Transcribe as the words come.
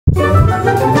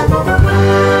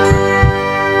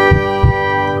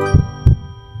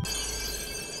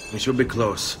We should be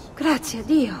close. Grazie a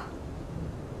Dio.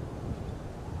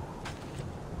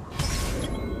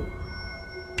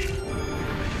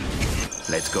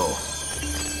 Let's go.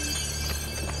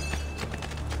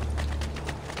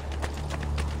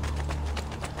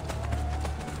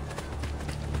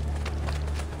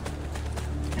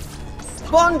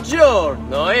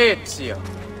 Buongiorno, Ezio.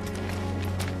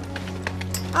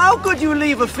 How could you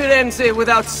leave Firenze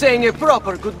without saying a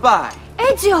proper goodbye?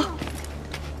 Ezio!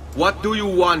 What do you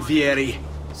want, Vieri?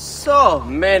 So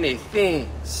many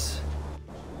things.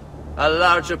 A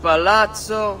larger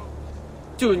palazzo,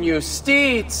 2 new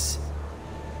steeds,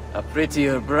 a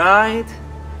prettier bride.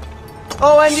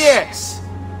 Oh, and yes,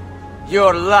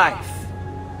 your life.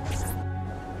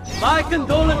 My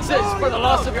condolences for the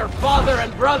loss of your father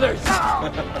and brothers.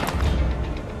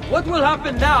 What will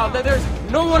happen now that there's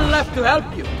no one left to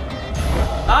help you?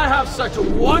 I have such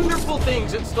wonderful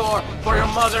things in store for your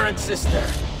mother and sister.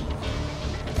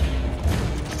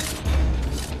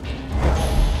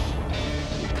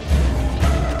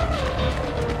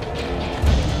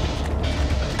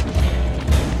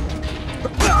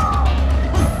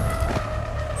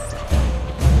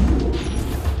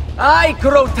 I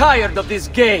grow tired of this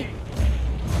game.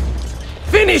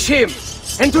 Finish him,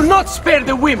 and do not spare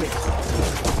the women.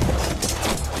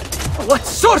 What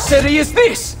sorcery is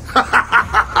this?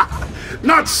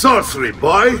 Not sorcery,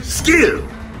 boy. Skill.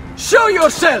 Show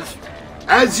yourself!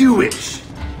 As you wish.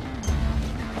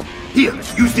 Here,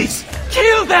 use this.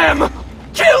 Kill them!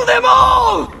 Kill them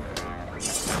all!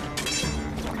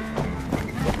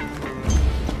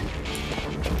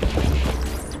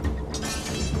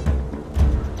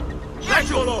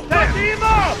 Eccolo!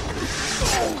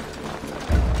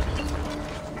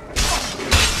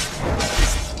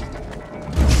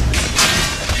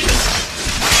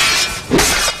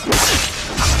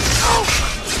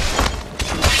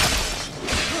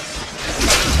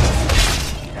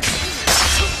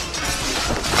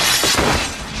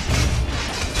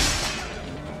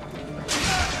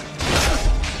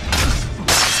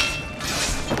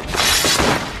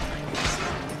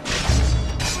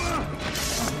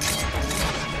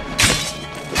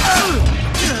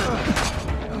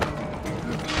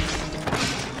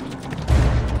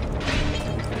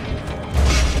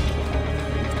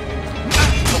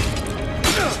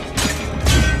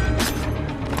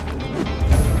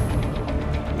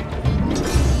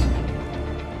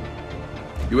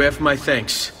 You have my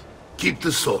thanks. Keep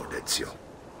the sword, Ezio.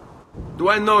 Do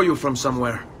I know you from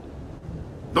somewhere?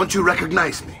 Don't you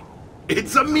recognize me?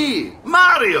 It's a me,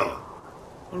 Mario!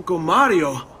 Uncle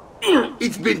Mario?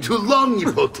 It's been too long,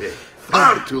 Nipote.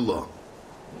 Far too long.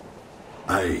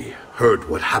 I heard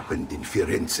what happened in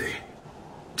Firenze.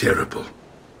 Terrible.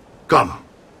 Come,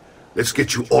 let's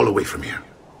get you all away from here.